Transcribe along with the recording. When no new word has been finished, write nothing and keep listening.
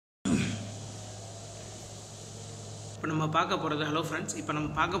இப்போ நம்ம பார்க்க போகிறது ஹலோ ஃப்ரெண்ட்ஸ். இப்போ நம்ம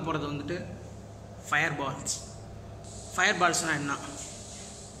பார்க்க போகிறது வந்துட்டு ஃபயர் பால்ஸ்னால் என்ன,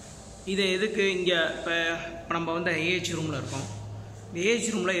 இதை எதுக்கு இங்கே இப்போ நம்ம வந்து ஏஹெச் ரூமில் இருக்கோம். இந்த ஏஹெச்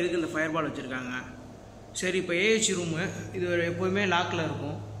ரூமில் எதுக்கு இந்த ஃபயர் பால் வச்சுருக்காங்க? சரி, இப்போ ஏஹெச் ரூமு இது எப்போதுமே லாக்கில்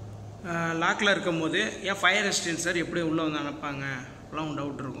இருக்கும். லாக்கில் இருக்கும் போது ஏன் ஃபயர் எக்ஸ்டென்சர் எப்படி உள்ளே வந்து அனுப்பாங்க அப்படிலாம்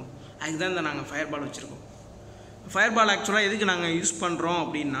டவுட் இருக்கும். அதுக்கு தான் இந்த நாங்கள் ஃபயர் பால் வச்சுருக்கோம். ஃபயர் பால் ஆக்சுவலாக எதுக்கு நாங்கள் யூஸ் பண்ணுறோம்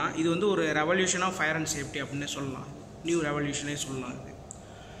அப்படின்னா, இது வந்து ஒரு revolution of fire and safety அப்படின்னே சொல்லலாம். நியூ ரெவல்யூஷனே சொல்லலாம்.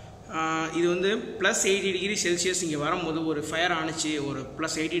 இது வந்து +80°C இங்கே வரும்போது ஒரு ஃபயர் ஆணுச்சு, ஒரு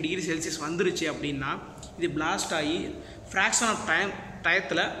 +80°C வந்துருச்சு அப்படின்னா இது பிளாஸ்ட் ஆகி ஃப்ராக்ஷன் ஆஃப்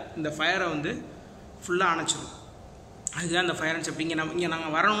டயத்தில் இந்த ஃபயரை வந்து ஃபுல்லாக அணைச்சிடும். அதுதான் இந்த ஃபயர் அண்ட் சேஃப்டி. இங்கே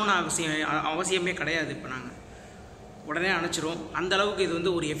நாங்கள் வரணும்னு அவசியமே கிடையாது. இப்போ நாங்கள் உடனே அணைச்சிரும். அந்தளவுக்கு இது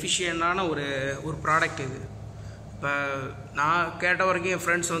வந்து ஒரு எஃபிஷியண்டான ஒரு ப்ராடக்ட் இது. இப்போ நான் கேட்ட வரைக்கும் என்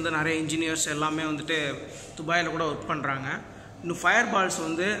ஃப்ரெண்ட்ஸ் வந்து நிறைய இன்ஜினியர்ஸ் எல்லாமே வந்துட்டு துபாயில் கூட ஒர்க் பண்ணுறாங்க. இன்னும் ஃபயர் பால்ஸ்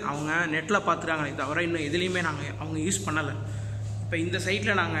வந்து அவங்க நெட்டில் பார்த்துட்டாங்களே தவிர இன்னும் எதுலேயுமே அவங்க யூஸ் பண்ணலை. இப்போ இந்த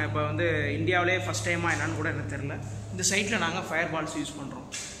சைட்டில் நாங்கள் இப்போ வந்து இந்தியாவிலே ஃபஸ்ட் டைமாக என்னன்னு கூட எனக்கு தெரில. இந்த சைட்டில் நாங்கள் ஃபயர் பால்ஸ் யூஸ் பண்ணுறோம்.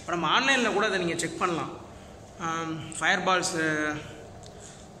 இப்போ நம்ம ஆன்லைனில் கூட அதை நீங்கள் செக் பண்ணலாம். ஃபயர் பால்ஸு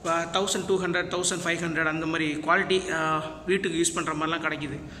இப்போ 1200 1500 அந்த மாதிரி குவாலிட்டி வீட்டுக்கு யூஸ் பண்ணுற மாதிரிலாம்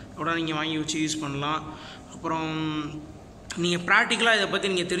கிடைக்கிது. உடனே நீங்கள் வாங்கி வச்சு யூஸ் பண்ணலாம். அப்புறம் நீங்கள் ப்ராக்டிக்கலாக இதை பற்றி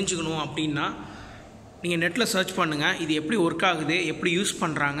நீங்கள் தெரிஞ்சுக்கணும் அப்படின்னா நீங்கள் நெட்டில் சர்ச் பண்ணுங்கள். இது எப்படி ஒர்க் ஆகுது, எப்படி யூஸ்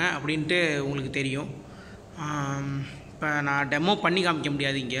பண்ணுறாங்க அப்படின்ட்டு உங்களுக்கு தெரியும். இப்போ நான் டெமோ பண்ணி காமிக்க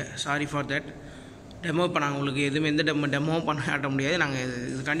முடியாது இங்கே, சாரி ஃபார் தட். டெமோ இப்போ நாங்கள் உங்களுக்கு எதுவுமே எந்த டெமோவும் பண்ண காட்ட முடியாது. நாங்கள்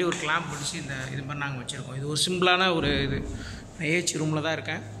இதுக்காண்டி ஒரு கிளாம்ப் பிடிச்சி இது மாதிரி நாங்கள் வச்சுருக்கோம். இது ஒரு சிம்பிளான இது. ஏஹெச் ரூமில் தான்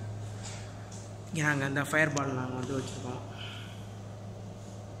இருக்கேன். இங்கே நாங்கள் இந்த ஃபயர் பால் நாங்கள் வந்து வச்சுருக்கோம்.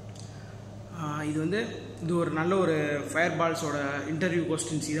 இது ஒரு நல்ல ஒரு ஃபயர் பால்ஸோட இன்டர்வியூ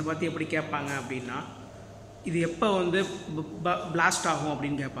கொஸ்டின்ஸ். இதை பற்றி எப்படி கேட்பாங்க அப்படின்னா, இது எப்போ வந்து பிளாஸ்ட் ஆகும்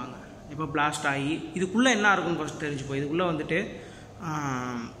அப்படின்னு கேட்பாங்க. எப்போ பிளாஸ்ட் ஆகி இதுக்குள்ளே என்ன இருக்குன்னு ஃபஸ்ட் தெரிஞ்சுப்போம். இதுக்குள்ளே வந்துட்டு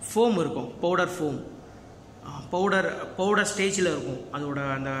ஃபோம் இருக்கும், பவுடர் ஸ்டேஜில் இருக்கும். அதோட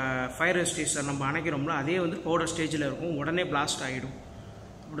அந்த ஃபயர் எக்ஸ்டென்சர் நம்ம அணைக்கிறோம்ல, அதே வந்து பவுடர் ஸ்டேஜில் இருக்கும். உடனே பிளாஸ்ட் ஆகிடும்.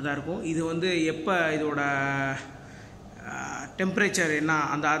 அப்படி தான் இருக்கும். இது வந்து எப்போ இதோட டெம்பரேச்சர் என்ன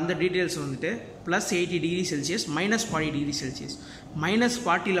அந்த டீட்டெயில்ஸ் வந்துட்டு +80°C -40°C.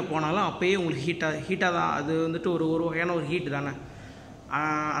 -40 போனாலும் அப்போயே உங்களுக்கு ஹீட்டாக தான். அது வந்துட்டு ஒரு வகையான ஒரு ஹீட்டு தானே.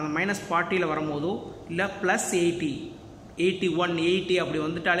 அந்த -40 வரும்போதோ இல்லை +80 81 80 அப்படி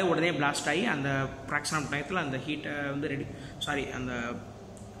வந்துட்டாலே உடனே பிளாஸ்ட் ஆகி அந்த ஃப்ராக்ஷன் ஆஃப் டயத்தில் அந்த ஹீட்டை வந்து அந்த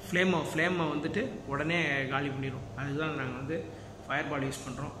ஃப்ளேமை வந்துட்டு உடனே காலி பண்ணிடும். அதுதான் நாங்கள் வந்து ஃபயர் பால் யூஸ்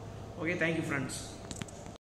பண்ணுறோம். Okay, thank you friends.